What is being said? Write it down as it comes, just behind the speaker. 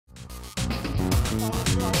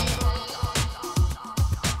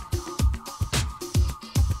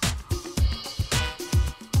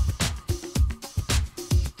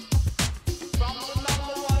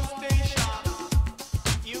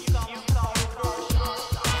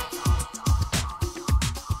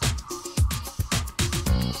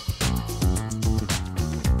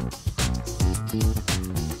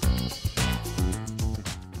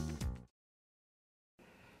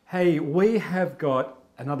Hey, we have got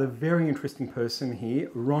another very interesting person here,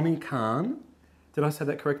 Ronni Kahn. Did I say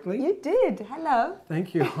that correctly? You did. Hello.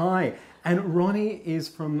 Thank you. Hi. And Ronni is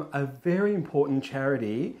from a very important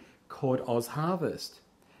charity called OzHarvest.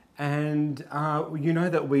 And you know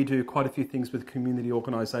that we do quite a few things with community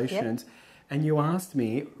organisations. Yep. And you asked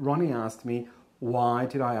me, Ronni asked me, why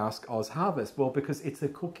did I ask OzHarvest? Well, because it's a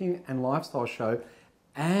cooking and lifestyle show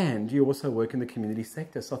and you also work in the community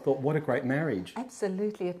sector. So I thought, what a great marriage.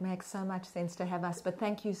 Absolutely. It makes so much sense to have us. But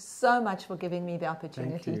thank you so much for giving me the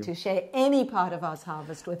opportunity to share any part of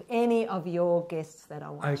OzHarvest with any of your guests that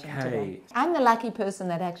are watching today. I'm the lucky person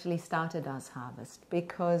that actually started OzHarvest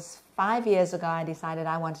because 5 years ago I decided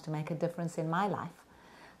I wanted to make a difference in my life.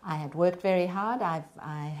 I had worked very hard.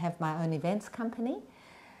 I have my own events company.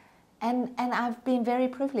 And I've been very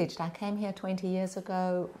privileged. I came here 20 years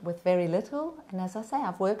ago with very little. And as I say,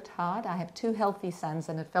 I've worked hard. I have 2 healthy sons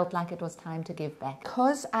and it felt like it was time to give back.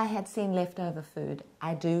 Because I had seen leftover food,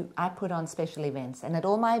 I put on special events. And at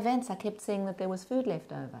all my events, I kept seeing that there was food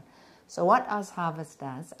left over. So what OzHarvest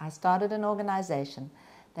does, I started an organization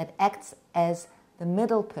that acts as the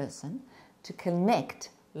middle person to connect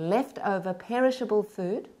leftover perishable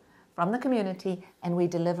food from the community and we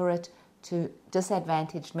deliver it to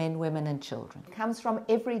disadvantaged men, women and children. It comes from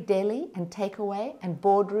every deli and takeaway and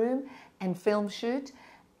boardroom and film shoot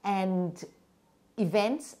and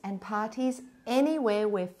events and parties, anywhere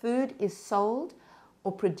where food is sold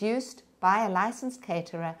or produced by a licensed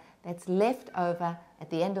caterer that's left over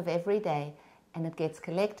at the end of every day, and it gets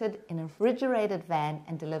collected in a refrigerated van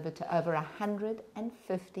and delivered to over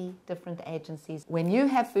 150 different agencies. When you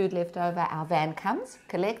have food left over, our van comes,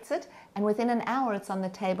 collects it, and within an hour it's on the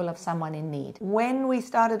table of someone in need. When we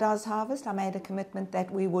started OzHarvest, I made a commitment that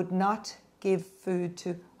we would not give food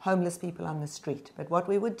to homeless people on the street. But what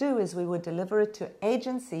we would do is we would deliver it to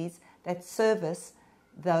agencies that service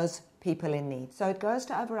those people in need. So it goes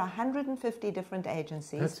to over 150 different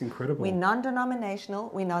agencies. That's incredible. We're non-denominational,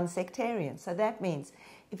 we're non-sectarian. So that means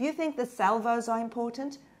if you think the salvos are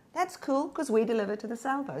important, that's cool because we deliver to the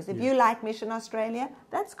salvos. If you like Mission Australia,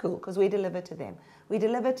 that's cool because we deliver to them. We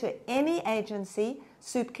deliver to any agency,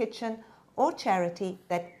 soup kitchen or charity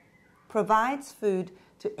that provides food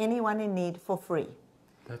to anyone in need for free.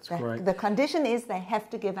 That's great. The condition is they have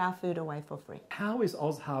to give our food away for free. How is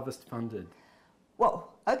OzHarvest funded?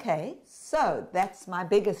 Well, okay, so that's my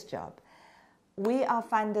biggest job. We are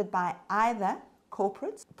funded by either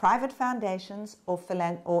corporates, private foundations,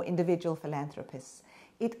 or individual philanthropists.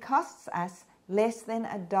 It costs us less than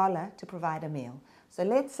 $1 to provide a meal. So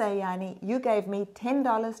let's say, Yianni, you gave me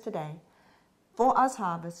 $10 today. For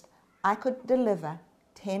OzHarvest, I could deliver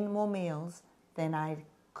 10 more meals than I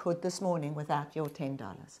could this morning without your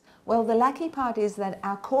 $10. Well, the lucky part is that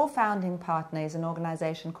our core founding partner is an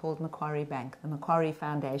organization called Macquarie Bank. The Macquarie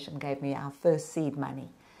Foundation gave me our first seed money.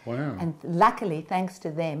 Wow. And luckily, thanks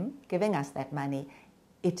to them giving us that money,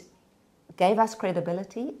 it gave us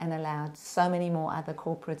credibility and allowed so many more other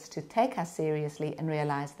corporates to take us seriously and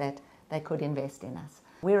realize that they could invest in us.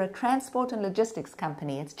 We're a transport and logistics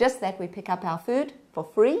company. It's just that we pick up our food for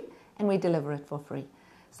free and we deliver it for free.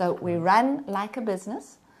 So we run like a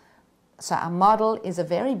business. So our model is a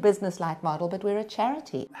very business-like model, but we're a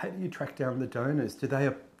charity. How do you track down the donors? Do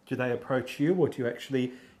they approach you, or do you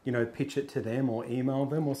actually, pitch it to them, or email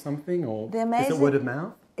them, or something, or is it word of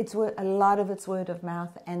mouth? A lot of it's word of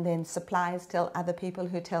mouth, and then suppliers tell other people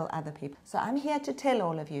who tell other people. So I'm here to tell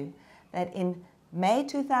all of you that in May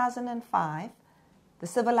 2005, the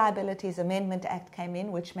Civil Liabilities Amendment Act came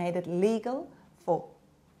in, which made it legal for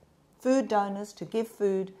food donors to give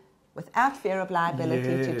food without fear of liability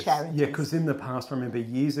to charities. Yeah, because in the past, I remember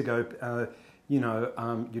years ago,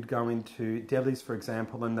 you'd go into delis, for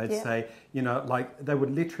example, and they'd say, they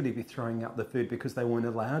would literally be throwing out the food because they weren't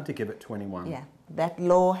allowed to give it to anyone. Yeah, that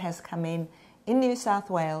law has come in New South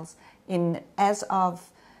Wales. As of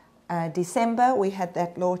December, we had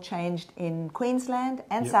that law changed in Queensland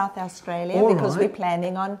and South Australia because we're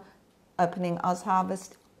planning on opening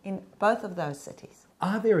OzHarvest in both of those cities.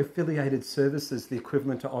 Are there affiliated services, the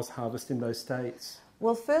equivalent to OzHarvest in those states?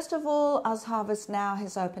 Well, first of all, OzHarvest now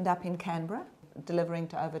has opened up in Canberra, delivering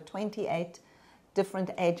to over 28 different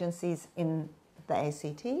agencies in the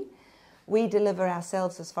ACT. We deliver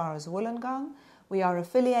ourselves as far as Wollongong. We are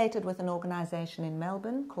affiliated with an organisation in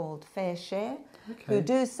Melbourne called Fair Share, who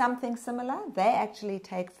do something similar. They actually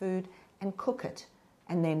take food and cook it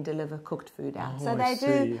and then deliver cooked food out. So they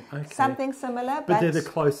do something similar. But they're the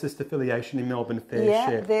closest affiliation in Melbourne, Fair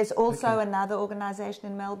Share. Yeah, there's also another organisation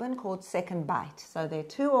in Melbourne called Second Bite. So there are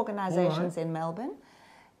 2 organisations in Melbourne,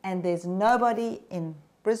 and there's nobody in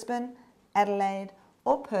Brisbane, Adelaide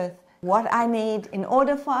or Perth What I need, in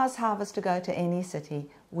order for OzHarvest to go to any city,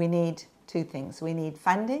 we need two things. We need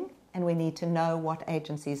funding, and we need to know what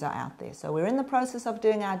agencies are out there. So we're in the process of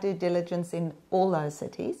doing our due diligence in all those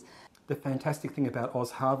cities. The fantastic thing about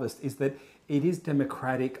OzHarvest is that it is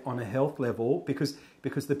democratic on a health level because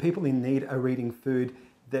the people in need are eating food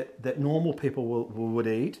that normal people would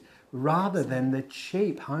eat, rather than the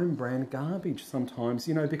cheap home brand garbage sometimes,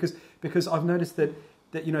 because I've noticed that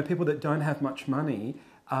people that don't have much money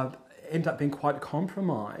end up being quite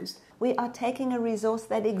compromised. We are taking a resource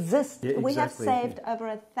that exists. Yeah, exactly. We have saved over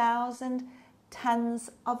 1,000 tons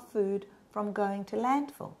of food from going to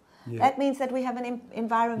landfill. Yeah. That means that we have an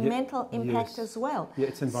environmental impact as well. Yeah,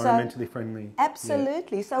 it's environmentally friendly.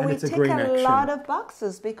 Absolutely. Yeah. So and we tick a lot of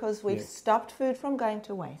boxes because we've stopped food from going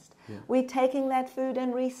to waste. Yeah. We're taking that food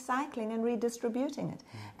and recycling and redistributing it.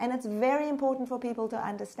 Yeah. And it's very important for people to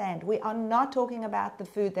understand. We are not talking about the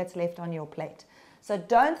food that's left on your plate. So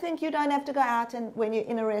don't think you don't have to go out and when you're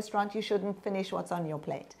in a restaurant you shouldn't finish what's on your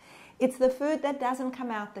plate. It's the food that doesn't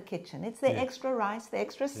come out the kitchen. It's the extra rice, the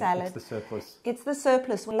extra salad. It's the surplus. It's the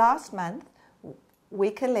surplus. Last month,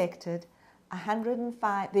 we collected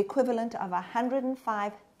the equivalent of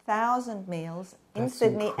 105,000 meals in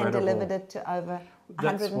Sydney and delivered it to over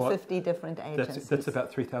 150 different agencies. That's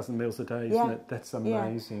about 3,000 meals a day, isn't it? That's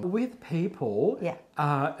amazing. Yeah. With people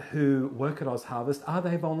who work at OzHarvest, are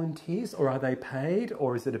they volunteers or are they paid,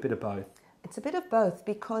 or is it a bit of both? It's a bit of both,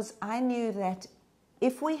 because I knew that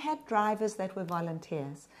if we had drivers that were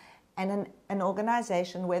volunteers and an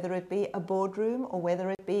organisation, whether it be a boardroom or whether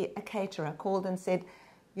it be a caterer, called and said,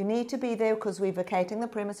 you need to be there because we're vacating the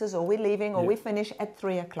premises or we're leaving or we finish at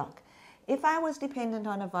 3 o'clock. If I was dependent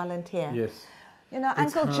on a volunteer,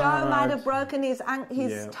 Uncle Joe might have broken his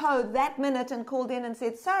toe that minute and called in and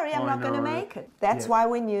said, sorry, I'm not going to make it. That's why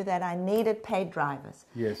we knew that I needed paid drivers.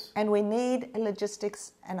 Yes. And we need a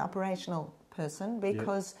logistics and operational person,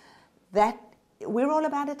 because we're all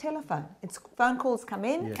about a telephone. It's phone calls come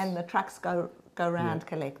in and the trucks go around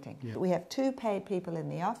collecting. Yeah. We have 2 paid people in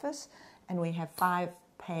the office and we have 5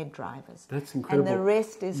 paid drivers. That's incredible. And the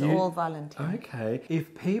rest is all volunteer. Okay.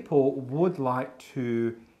 If people would like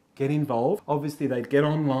to get involved, obviously they'd get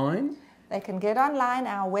online. They can get online.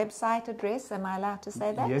 Our website address, am I allowed to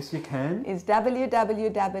say that? Yes, you can. Is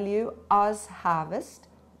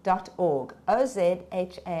www.ozharvest.org.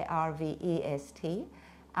 OzHarvest.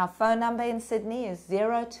 Our phone number in Sydney is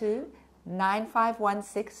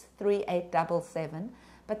 02-9516-3877.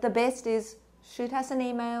 But the best is shoot us an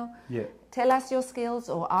email, tell us your skills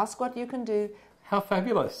or ask what you can do. How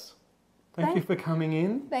fabulous. Thank you for coming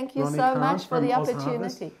in. Thank you Ronni so Kahn much for the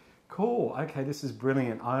opportunity. OzHarvest. Cool. Okay, this is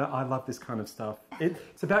brilliant. I love this kind of stuff.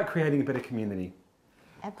 It's about creating a better community.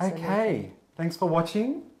 Absolutely. Okay, thanks for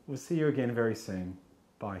watching. We'll see you again very soon.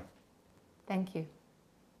 Bye. Thank you.